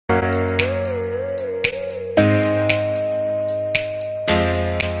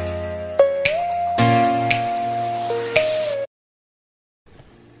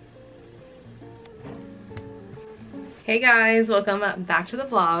guys, welcome back to the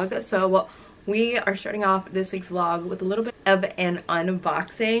vlog. So we are starting off this week's vlog with a little bit of an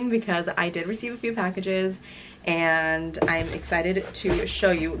unboxing because I did receive a few packages and I'm excited to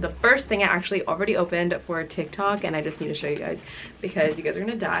show you. The first thing I actually already opened for TikTok and I just need to show you guys because you guys are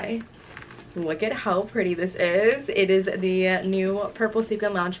gonna die. Look at how pretty this is. It is the new purple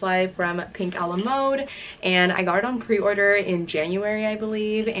sequin loungefly from Pink a la Mode, and I got it on pre-order in January, I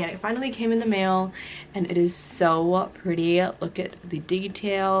believe, and it finally came in the mail, and it is so pretty. Look at the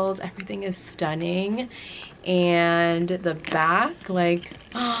details. Everything is stunning. And the back, like,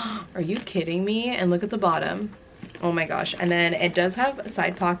 are you kidding me? And look at the bottom. Oh my gosh. And then it does have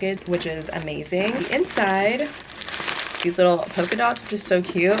side pockets, which is amazing. The inside, these little polka dots, which is so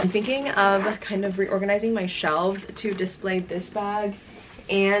cute. I'm thinking of kind of reorganizing my shelves to display this bag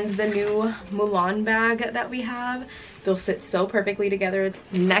and the new Mulan bag that we have. They'll sit so perfectly together.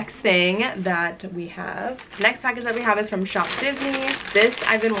 Next package that we have is from Shop Disney. This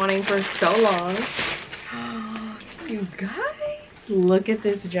I've been wanting for so long. You guys, look at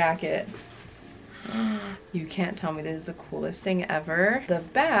this jacket. You can't tell me this is the coolest thing ever. The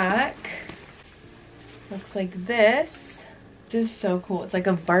back looks like this. This is so cool. It's like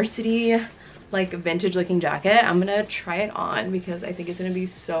a varsity, like vintage looking jacket. I'm gonna try it on because I think it's gonna be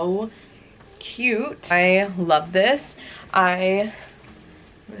so cute. I love this. I'm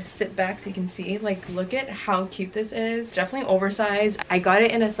gonna sit back so you can see. Like, look at how cute this is. Definitely oversized. I got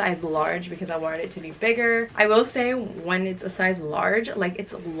it in a size large because I wanted it to be bigger. I will say when it's a size large, like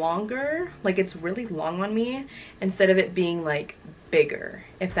it's longer, like it's really long on me instead of it being like bigger,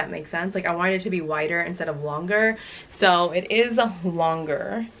 if that makes sense. Like I wanted it to be wider instead of longer, so it is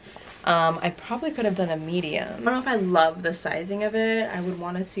longer. I probably could have done a medium. I don't know if I love the sizing of it. I would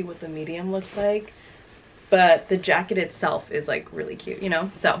want to see what the medium looks like, but the jacket itself is like really cute, you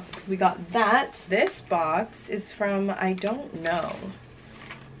know. So we got that. This box is from, I don't know,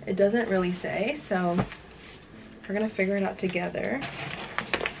 it doesn't really say, so we're gonna figure it out together.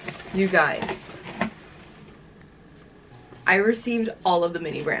 You guys, I received all of the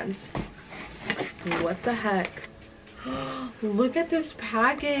mini brands. What the heck? Look at this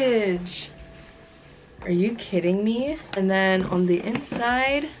package. Are you kidding me? And then on the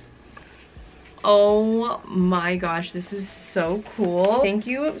inside, oh my gosh, this is so cool. Thank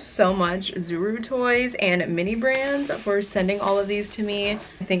you so much, Zuru Toys and Mini Brands, for sending all of these to me.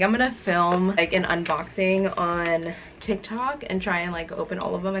 I think I'm gonna film like an unboxing on TikTok and try and like open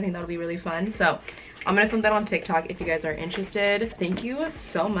all of them. I think that'll be really fun. So I'm gonna film that on TikTok if you guys are interested. Thank you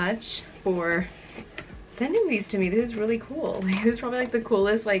so much for sending these to me. This is really cool. Like, this is probably like the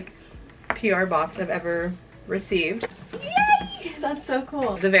coolest like PR box I've ever received. Yay! That's so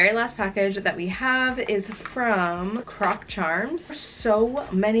cool. The very last package that we have is from Croc Charms. So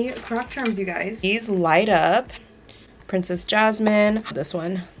many Croc Charms, you guys. These light up. Princess Jasmine, this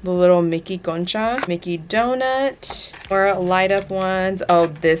one, the little Mickey Concha, Mickey Donut, more light up ones. Oh,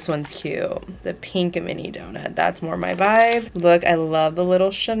 this one's cute, the pink mini donut. That's more my vibe. Look, I love the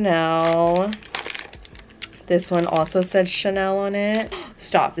little Chanel. This one also said Chanel on it.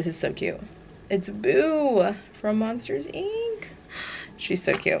 Stop, this is so cute. It's Boo from Monsters Inc. She's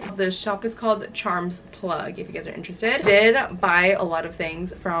so cute. The shop is called Charms Plug, if you guys are interested. Did buy a lot of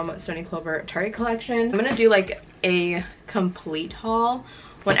things from Stoney Clover Target collection. I'm gonna do like a complete haul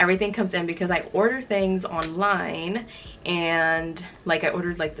when everything comes in because I order things online, and like I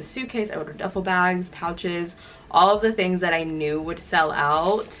ordered like the suitcase, I ordered duffel bags, pouches, all of the things that I knew would sell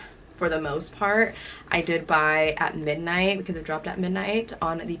out. For the most part, I did buy at midnight because it dropped at midnight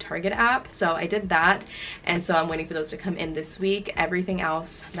on the Target app. So I did that, and so I'm waiting for those to come in this week. Everything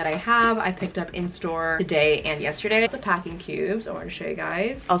else that I have, I picked up in store today and yesterday. The packing cubes, I want to show you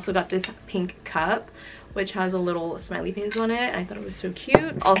guys. Also got this pink cup, which has a little smiley face on it. I thought it was so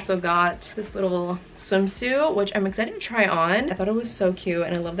cute. Also got this little swimsuit, which I'm excited to try on. I thought it was so cute,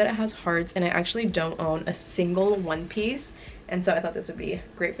 and I love that it has hearts, and I actually don't own a single one piece. And so I thought this would be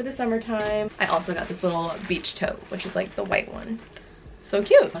great for the summertime. I also got this little beach tote, which is like the white one. So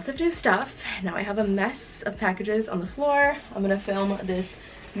cute. Lots of new stuff. Now I have a mess of packages on the floor. I'm gonna film this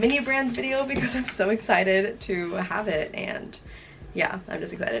Mini Brands video because I'm so excited to have it, and yeah, I'm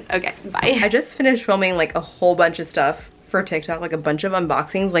just excited. Okay, bye. I just finished filming like a whole bunch of stuff for TikTok, like a bunch of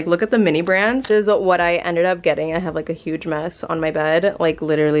unboxings. Like, look at the mini brands. This is what I ended up getting. I have like a huge mess on my bed. Like,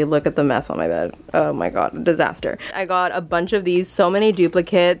 literally look at the mess on my bed. Oh my god, disaster. I got a bunch of these, so many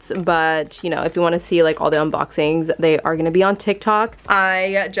duplicates, but you know, if you want to see like all the unboxings, they are going to be on TikTok.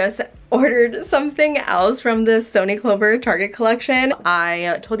 I just ordered something else from the Stoney Clover Target collection.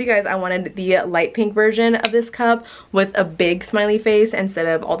 I told you guys I wanted the light pink version of this cup with a big smiley face instead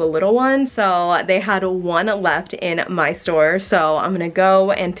of all the little ones. So they had one left in my store. So I'm gonna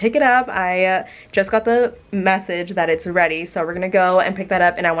go and pick it up. I just got the message that it's ready. So we're gonna go and pick that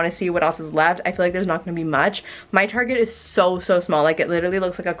up, and I wanna see what else is left. I feel like there's not gonna be much. My Target is so small. Like, it literally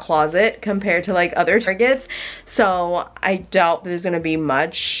looks like a closet compared to like other Targets. So I doubt there's gonna be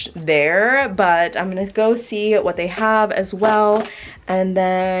much there, but I'm gonna go see what they have as well. And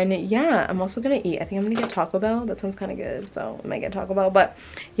then yeah, I'm also gonna eat. I think I'm gonna get Taco Bell. That sounds kind of good, so I might get Taco Bell. But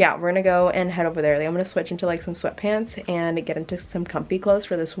yeah, we're gonna go and head over there. Like, I'm gonna switch into like some sweatpants and get into some comfy clothes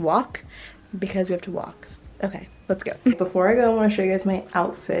for this walk, because we have to walk. Okay, let's go. Before I go, I want to show you guys my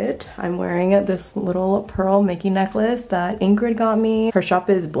outfit. I'm wearing this little pearl Mickey necklace that Ingrid got me. Her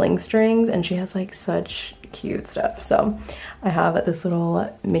shop is Bling Strings, and she has like such cute stuff. So I have this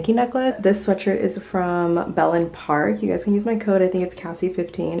little Mickey necklace. This sweatshirt is from Bell & Park. You guys can use my code. I think it's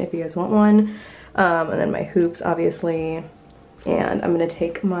Cassi15 if you guys want one. And then my hoops, obviously. And I'm gonna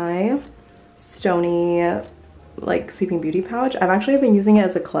take my Stoney like Sleeping Beauty pouch. I've actually been using it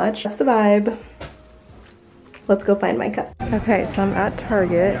as a clutch. That's the vibe. Let's go find my cup. Okay, so I'm at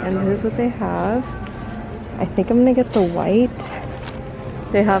Target, and this is what they have. I think I'm gonna get the white.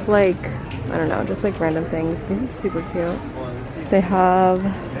 They have like, I don't know, just like random things. This is super cute. They have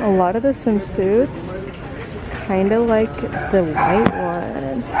a lot of the swimsuits, kind of like the white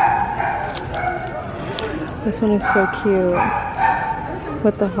one. This one is so cute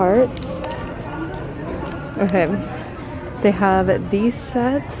with the hearts. Okay, they have these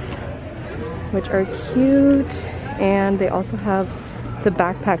sets, which are cute, and they also have the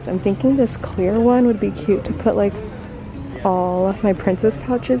backpacks. I'm thinking this clear one would be cute to put like all of my princess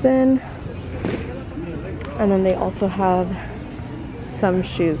pouches in. And then they also have some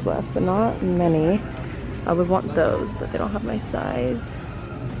shoes left, but not many. I would want those, but they don't have my size.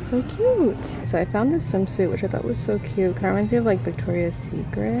 So cute. So I found this swimsuit, which I thought was so cute. Kind of reminds me of like Victoria's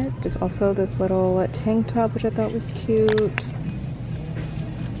Secret. There's also this little tank top, which I thought was cute.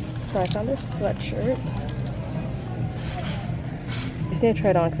 So I found this sweatshirt. I just need to try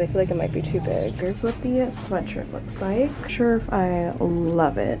it on because I feel like it might be too big. Here's what the sweatshirt looks like. Not sure if I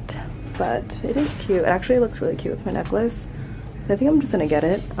love it, but it is cute. It actually looks really cute with my necklace. So I think I'm just gonna get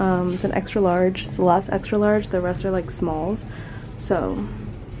it. It's an extra large. It's the last extra large. The rest are like smalls. So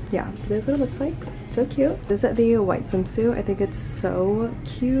yeah, this is what it looks like. So cute. This is the white swimsuit. I think it's so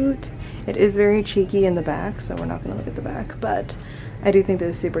cute. It is very cheeky in the back, so we're not gonna look at the back, but I do think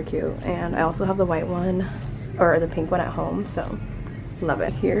this is super cute. And I also have the white one, or the pink one at home, so love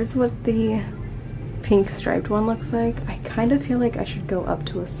it. Here's what the pink striped one looks like. I kind of feel like I should go up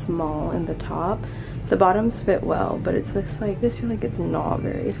to a small in the top. The bottoms fit well, but it's just like, I just feel like it's not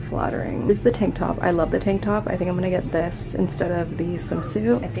very flattering. This is the tank top. I love the tank top. I think I'm gonna get this instead of the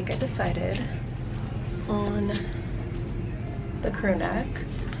swimsuit. I think I decided on the crew neck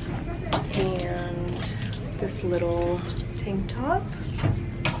and this little tank top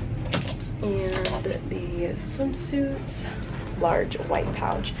and the swimsuits, large white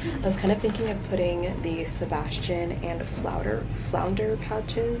pouch. I was kind of thinking of putting the Sebastian and Flounder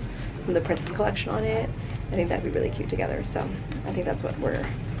pouches from the Princess collection on it. I think that'd be really cute together, so I think that's what we're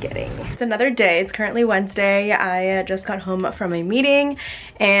getting. It's another day. It's currently Wednesday. I just got home from a meeting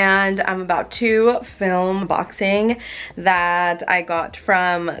and I'm about to film unboxing that I got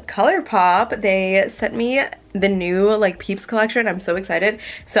from ColourPop. They sent me the new like Peeps collection. I'm so excited.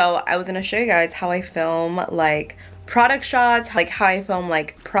 So I was gonna show you guys how I film like product shots, like how I film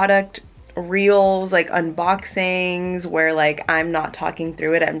like product reels, like unboxings where like I'm not talking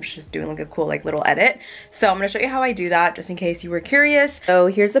through it, I'm just doing like a cool like little edit. So I'm gonna show you how I do that just in case you were curious. So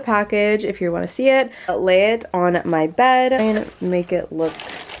here's the package if you want to see it. I'll lay it on my bed and make it look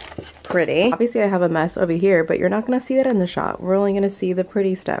pretty. Obviously I have a mess over here, but you're not gonna see that in the shot. We're only gonna see the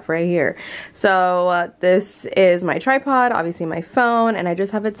pretty stuff right here. So this is my tripod, obviously my phone, and I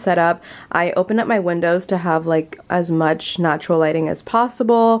just have it set up. I opened up my windows to have like as much natural lighting as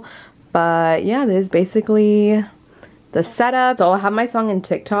possible. But yeah, this is basically the setup. So I'll have my song in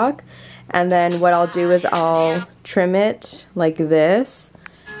TikTok, and then what I'll do is I'll trim it like this,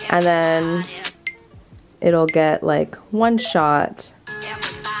 and then it'll get like one shot.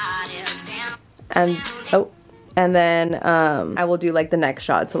 And then I will do like the next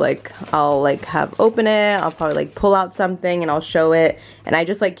shot. So like I'll like have open it, I'll probably like pull out something and I'll show it, and I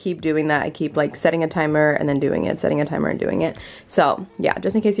just like keep doing that. I keep like setting a timer and then doing it, setting a timer and doing it. So yeah,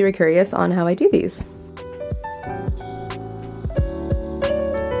 just in case you were curious on how I do these.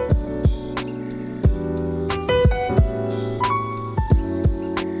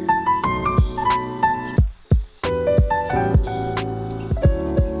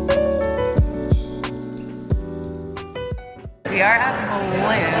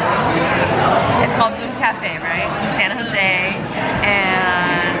 cafe, right? San Jose,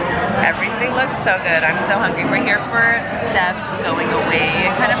 and everything looks so good. I'm so hungry. We're here for Steph's going away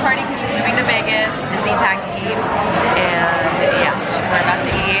kind of party because she's moving to Vegas, Disney tag team, and yeah, we're about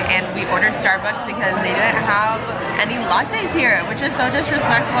to eat. And we ordered Starbucks because they didn't have any lattes here, which is so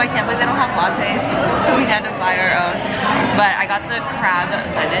disrespectful. I can't believe they don't have lattes, so we had to buy our own. But I got the crab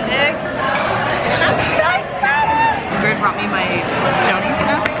Benedict. I'm so excited! Bird brought me my stoney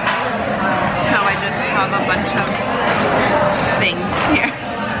stuff, so I just have a bunch of things here.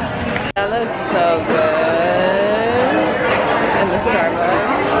 That looks so good. And the Starbucks.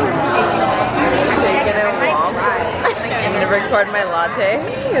 Taking it long. I'm gonna record my latte.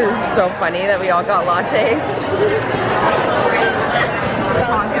 It's so funny that we all got lattes.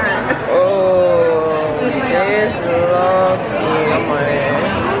 Oh, this looks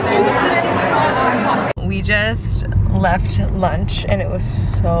yummy. We just left lunch and it was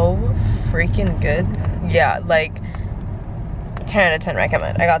so freaking good. Yeah, like 10 out of 10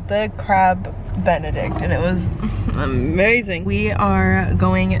 recommend. I got the crab Benedict and it was amazing. We are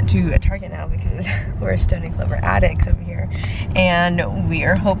going to Target now because we're stoney clover addicts over here and we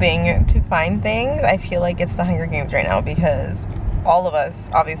are hoping to find things. I feel like it's the Hunger Games right now because all of us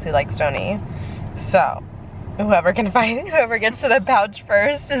obviously like stoney, so whoever gets to the pouch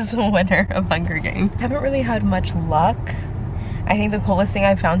first is the winner of Hunger Games. I haven't really had much luck. I think the coolest thing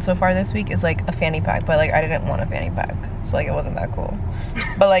I've found so far this week is like a fanny pack, but like I didn't want a fanny pack, so like it wasn't that cool.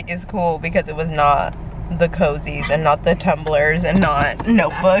 But like it's cool because it was not the cozies and not the tumblers and not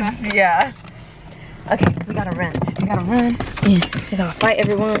notebooks. Yeah. Okay, we gotta run. We gotta run. Yeah. We gotta fight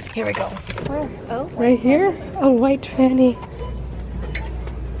everyone. Here we go. Oh, right here, a white fanny.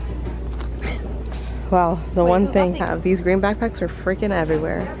 Wow, the one thing, these green backpacks are freaking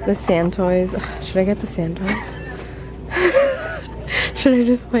everywhere. The sand toys. Should I get the sand toys? Should I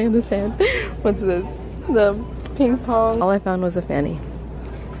just play in the sand? What's this? The ping pong. All I found was a fanny.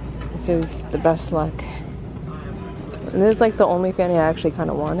 This is the best luck. And this is like the only fanny I actually kind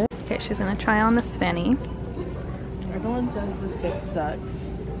of wanted. Okay, she's gonna try on this fanny. Everyone says the fit sucks.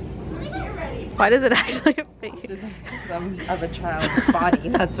 Why does it actually fit you? Some of a child's body,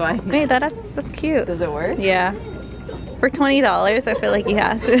 that's why. Wait, that's cute. Does it work? Yeah. For $20, I feel like you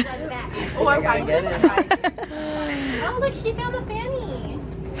have to. Oh, I gotta get it. Oh, look, she found the fanny.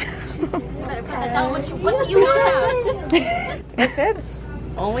 Better put that down. What do you want? It fits.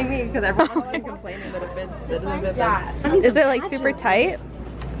 Only me, because everyone's been complaining that it doesn't fit them. Is it like super tight?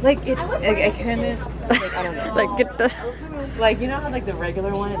 Like it kind of, like I don't know. Like get the. Like you know how like the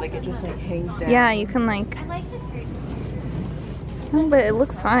regular one, it just like hangs down. Yeah, you can like. I like the turkey. Oh, but it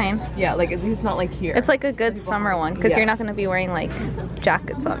looks fine. Yeah, like at least not like here. It's like a good summer one because you're not gonna be wearing like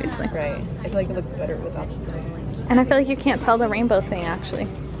jackets, obviously. Right. I feel like it looks better without the thing. And I feel like you can't tell the rainbow thing actually.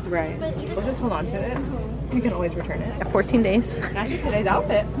 Right. We'll just hold on to it. You can always return it. Yeah, 14 days. Not just today's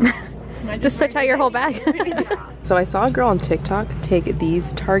outfit. Just switch out your whole bag. So I saw a girl on TikTok take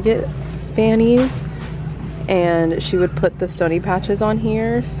these Target fannies and she would put the stoney patches on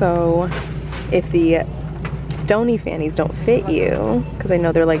here, so if the stoney fannies don't fit you, because I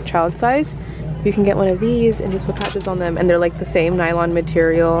know they're like child size, you can get one of these and just put patches on them, and they're like the same nylon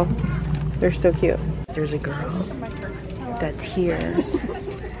material. They're so cute. There's a girl that's here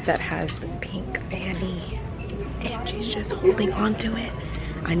that has the pink fanny and she's just holding on to it.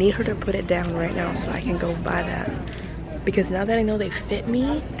 I need her to put it down right now so I can go buy that, because now that I know they fit me,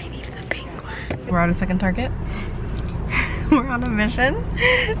 I need the pink one. We're at a second Target. We're on a mission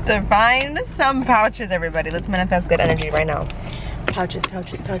to find some pouches, everybody. Let's manifest good energy right now. Pouches,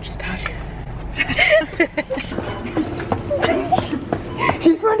 pouches, pouches, pouches.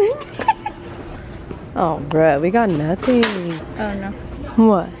 She's running. Oh, bruh, we got nothing. Oh no.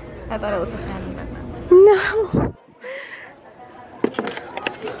 What? I thought it was a fanny, but no.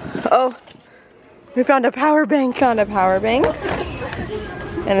 Oh, we found a power bank. Found a power bank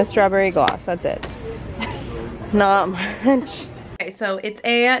and a strawberry gloss. That's it. Not much. Okay, so it's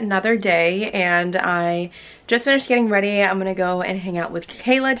another day and I just finished getting ready. I'm gonna go and hang out with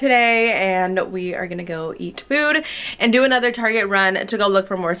Kayla today and we are gonna go eat food and do another Target run to go look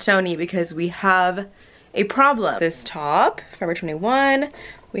for more stoney because we have a problem. This top, Forever 21.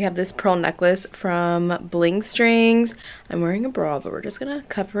 We have this pearl necklace from Bling Strings. I'm wearing a bra, but we're just gonna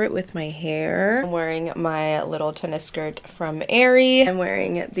cover it with my hair. I'm wearing my little tennis skirt from Aerie. I'm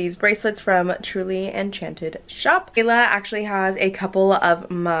wearing these bracelets from Truly Enchanted Shop. Kayla actually has a couple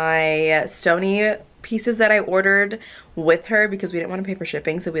of my stoney pieces that I ordered with her because we didn't want to pay for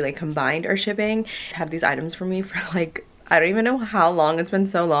shipping, so we like combined our shipping. Had these items for me for like I don't even know how long. It's been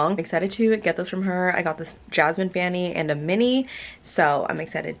so long. I'm excited to get this from her. I got this Jasmine fanny and a mini, so I'm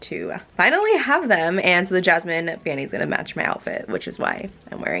excited to finally have them. And so the Jasmine fanny is gonna match my outfit, which is why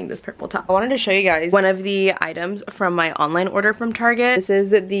I'm wearing this purple top. I wanted to show you guys one of the items from my online order from Target. This is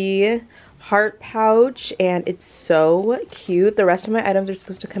the heart pouch, and it's so cute. The rest of my items are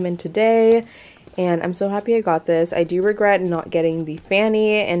supposed to come in today, and I'm so happy I got this. I do regret not getting the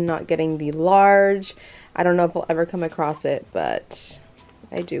fanny and not getting the large. I don't know if I'll ever come across it, but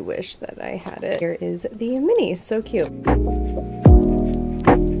I do wish that I had it. Here is the mini, so cute.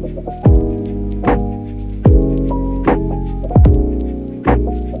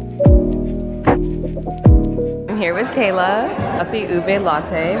 I'm here with Kayla. Got the ube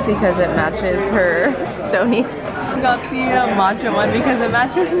latte because it matches her Stoney. Got the matcha one because it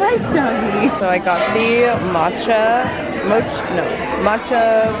matches my Stoney. So I got the matcha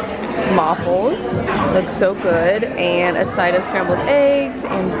waffles. Looks so good, and a side of scrambled eggs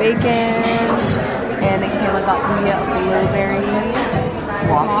and bacon. And then Kayla got the blueberry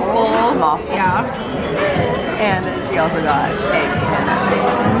waffle. Yeah. And she also got eggs and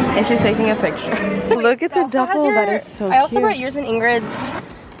bacon. And she's taking a picture. Look at the duffel. That is so cute. I also brought yours and Ingrid's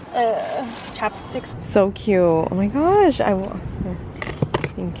chapsticks. So cute. Oh my gosh.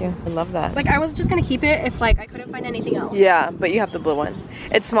 Thank you. I love that. Like, I was just gonna keep it if like I couldn't find anything else. Yeah, but you have the blue one.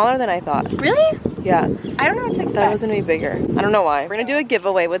 It's smaller than I thought. Really? Yeah. I don't know what to expect. That was gonna be bigger. I don't know why. We're gonna do a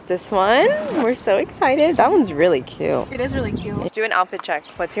giveaway with this one. We're so excited. That one's really cute. It is really cute. Let's do an outfit check.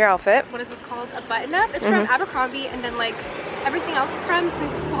 What's your outfit? What is this called? A button up. It's from Abercrombie, and then like everything else is from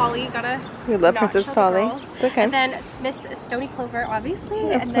Princess Polly. We love Princess Polly. It's okay. And then Miss Stoney Clover,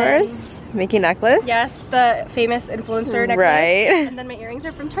 obviously. Of course. Mickey necklace. Yes, the famous influencer necklace. Right. And then my earrings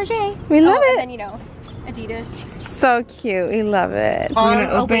are from Target. We love it. And then, you know, Adidas. So cute. We love it. We're gonna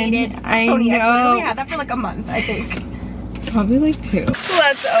open. I know. I literally had that for like a month, I think. Probably like 2.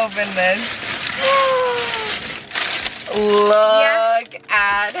 Let's open this. Look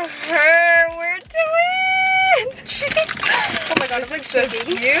at her. We're twins. Oh my god, this looks so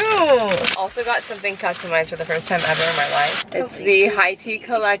cute. Also got something customized for the first time ever in my life. It's the high tea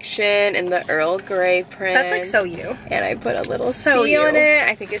collection in the Earl Grey print. That's like so you. And I put a little C on it.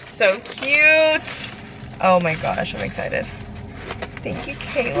 I think it's so cute. Oh my gosh, I'm excited. Thank you,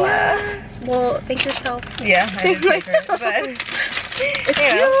 Kayla. Well, thank yourself. Yeah, I didn't pay for it, but it's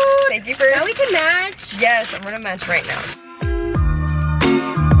you know, cute. thank you for. Now we can match. Yes, I'm gonna match right now.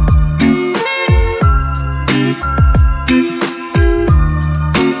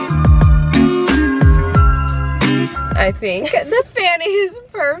 I think the fanny is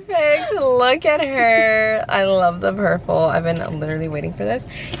perfect. Look at her. I love the purple. I've been literally waiting for this,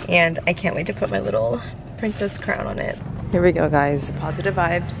 and I can't wait to put my little princess crown on it. Here we go, guys. Positive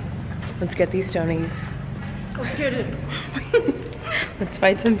vibes. Let's get these stonies. Go get it. Let's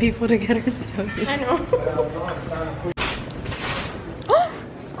find some people to get our stonies. I know.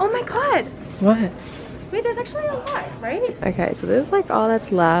 Oh my god. What? Wait, there's actually a lot, right? Okay, so this is like all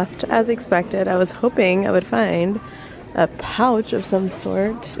that's left. As expected, I was hoping I would find a pouch of some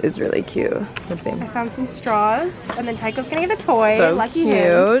sort. It's really cute. Let's see. I found some straws, and then Tycho's gonna get a toy. So Lucky cute.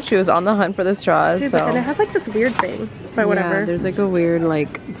 him. She was on the hunt for the straws. Dude, so. And it has like this weird thing, but whatever. Yeah, there's like a weird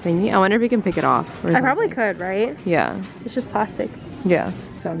like thingy. I wonder if you can pick it off. I probably could, right? Yeah. It's just plastic. Yeah.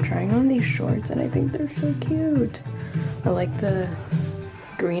 So I'm trying on these shorts, and I think they're so cute. I like the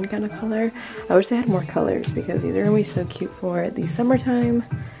green kind of color. I wish they had more colors because these are gonna be so cute for the summertime,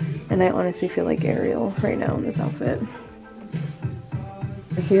 and I honestly feel like Ariel right now in this outfit.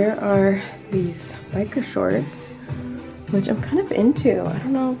 Here are these biker shorts, which I'm kind of into. I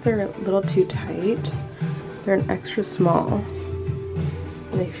don't know if they're a little too tight. They're an extra small.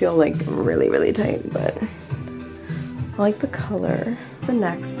 They feel like really, really tight, but I like the color. It's a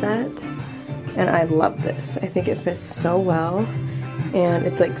next set, and I love this. I think it fits so well. And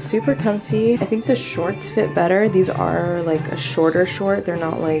it's like super comfy. I think the shorts fit better. These are like a shorter short. They're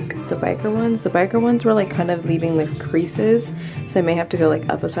not like the biker ones. The biker ones were like kind of leaving like creases, so I may have to go like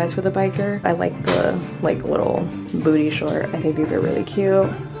up a size for the biker. I like the like little booty short. I think these are really cute.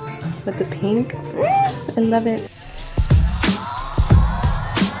 But the pink, I love it.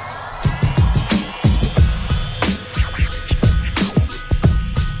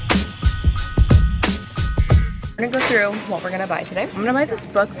 I'm gonna go through what we're gonna buy today. I'm gonna buy this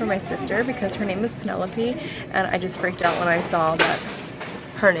book for my sister because her name is Penelope, and I just freaked out when I saw that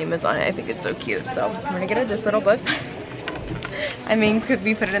her name is on it. I think it's so cute. So I'm gonna get her this little book. I mean, could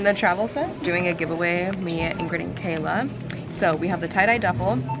we put it in the travel set? Doing a giveaway, me, Ingrid, and Kayla. So we have the tie-dye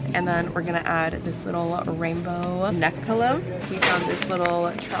duffel, and then we're gonna add this little rainbow neck pillow. We found this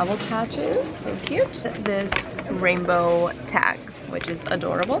little travel patches, so cute. This rainbow tag, which is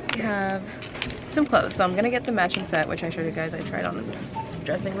adorable. We have some clothes, so I'm gonna get the matching set, which I showed you guys I tried on in the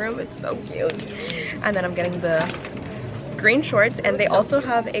dressing room. It's so cute. And then I'm getting the green shorts, and they also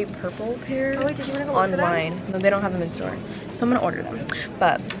have a purple pair online. No, they don't have them in store, so I'm gonna order them.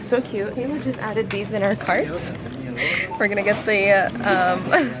 But so cute. Kayla just added these in our carts. We're gonna get the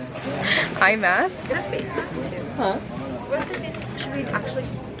eye mask. Huh? Should we actually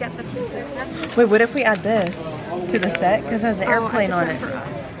get the princess now? Wait, what if we add this to the set? Because it has an airplane on it.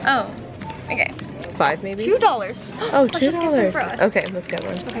 Oh, okay. 5 maybe? $2. Oh, Let's just get them for $2. us. Okay, let's get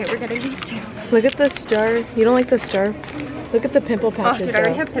one. Okay, we're getting these two. Look at the star. You don't like the star? Look at the pimple patches. Oh, dude, I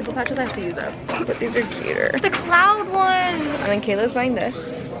already have pimple patches. I have to use them. But these are cuter. The cloud ones. And then Kayla's buying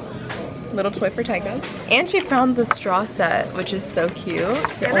this little toy for Tycho. And she found the straw set, which is so cute.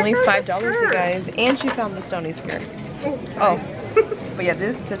 They're only $5, you guys. And she found the Stoney skirt. Oh. But yeah,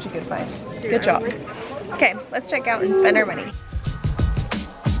 this is such a good find. Good job. Okay, let's check out and spend our money.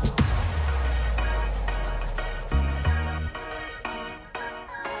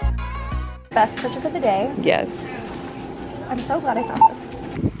 Best purchase of the day. Yes. I'm so glad I found this.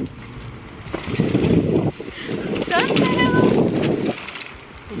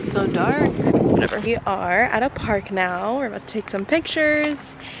 It's so dark. Whatever. We are at a park now. We're about to take some pictures.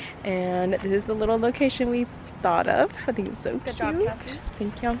 And this is the little location we thought of. I think it's so cute. Good job, Cassi.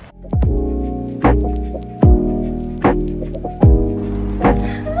 Thank you.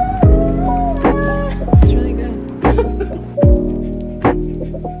 It's really good.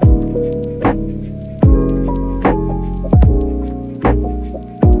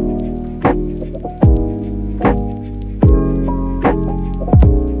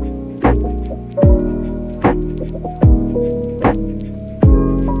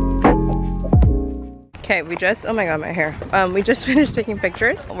 Okay, we just, oh my god, my hair. We just finished taking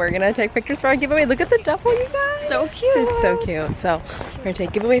pictures. We're gonna take pictures for our giveaway. Look at the duffel, you guys. So cute. It's so cute. So we're gonna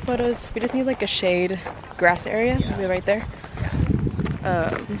take giveaway photos. We just need like a shade grass area. It'll be right there.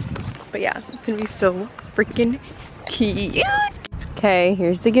 But yeah, it's gonna be so freaking cute. Okay,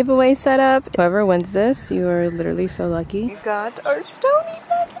 here's the giveaway setup. Whoever wins this, you are literally so lucky. We got our Stoney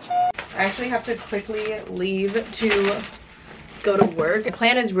packaging. I actually have to quickly leave to go to work. The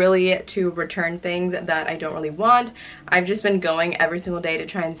plan is really to return things that I don't really want. I've just been going every single day to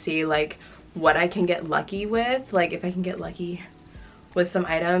try and see like what I can get lucky with, like if I can get lucky with some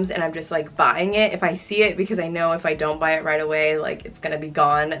items, and I'm just like buying it if I see it, because I know if I don't buy it right away, like it's gonna be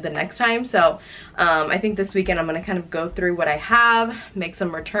gone the next time. So I think this weekend I'm gonna kind of go through what I have, make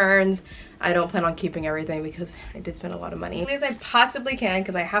some returns. I don't plan on keeping everything because I did spend a lot of money. As I possibly can,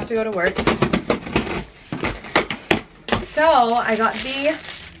 because I have to go to work. So I got the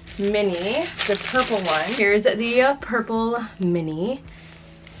mini, the purple one. Here's the purple mini.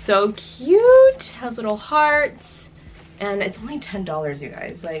 So cute, has little hearts, and it's only $10, you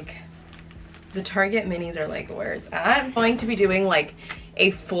guys. Like, the Target minis are like where it's at. I'm going to be doing like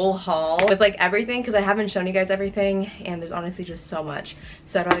a full haul with like everything, because I haven't shown you guys everything, and there's honestly just so much.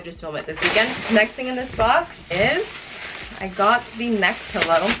 So I'd rather just film it this weekend. Next thing in this box is I got the neck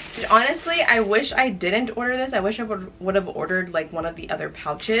pillow, which honestly I wish I didn't order this. I wish I would have ordered like one of the other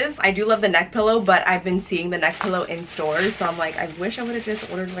pouches. I do love the neck pillow, but I've been seeing the neck pillow in stores, so I'm like, I wish I would have just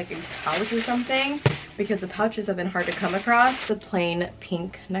ordered like a pouch or something, because the pouches have been hard to come across. The plain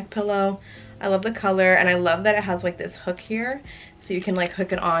pink neck pillow. I love the color, and I love that it has like this hook here, so you can like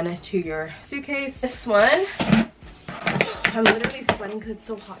hook it on to your suitcase. This one, I'm literally sweating because it's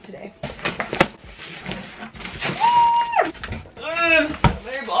so hot today. So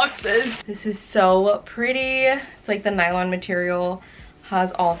many boxes. This is so pretty. It's like the nylon material,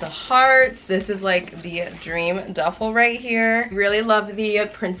 has all the hearts. This is like the dream duffel right here. Really love the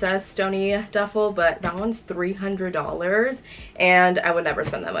Princess Stoney duffel, but that one's $300, and I would never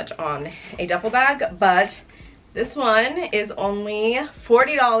spend that much on a duffel bag. But this one is only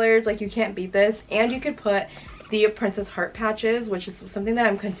 $40. Like, you can't beat this, and you could put the princess heart patches, which is something that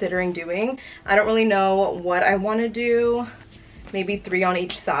I'm considering doing. I don't really know what I want to do. Maybe 3 on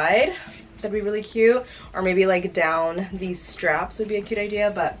each side. That'd be really cute. Or maybe like down these straps would be a cute idea,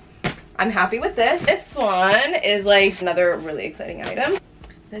 but I'm happy with this. This one is like another really exciting item.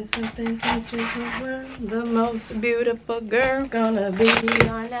 Then something teaches the world, the most beautiful girl gonna be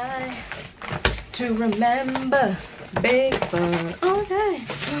our night to remember. Big fun. Okay.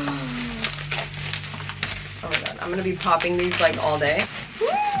 Oh my god, I'm gonna be popping these like all day.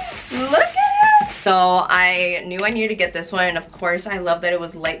 Look at it! So I knew I needed to get this one, and of course I love that it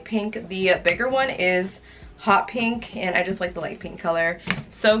was light pink. The bigger one is hot pink, and I just like the light pink color.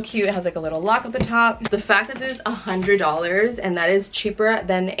 So cute. It has like a little lock at the top. The fact that this is $100 and that is cheaper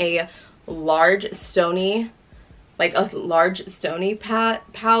than a large stoney, like a large stoney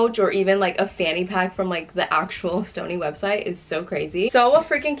pouch, or even like a fanny pack from like the actual Stoney website is so crazy. So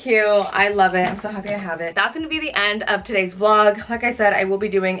freaking cute. I love it. I'm so happy I have it. That's gonna be the end of today's vlog. Like I said, I will be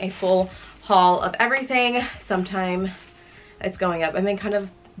doing a full haul of everything sometime. It's going up. I've been kind of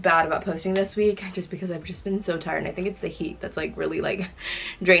bad about posting this week just because I've just been so tired, and I think it's the heat that's like really like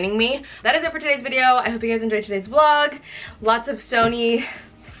draining me. That is it for today's video. I hope you guys enjoyed today's vlog. Lots of Stoney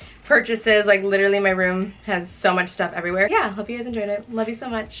purchases, like literally my room has so much stuff everywhere. Yeah, hope you guys enjoyed it. Love you so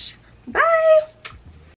much. Bye.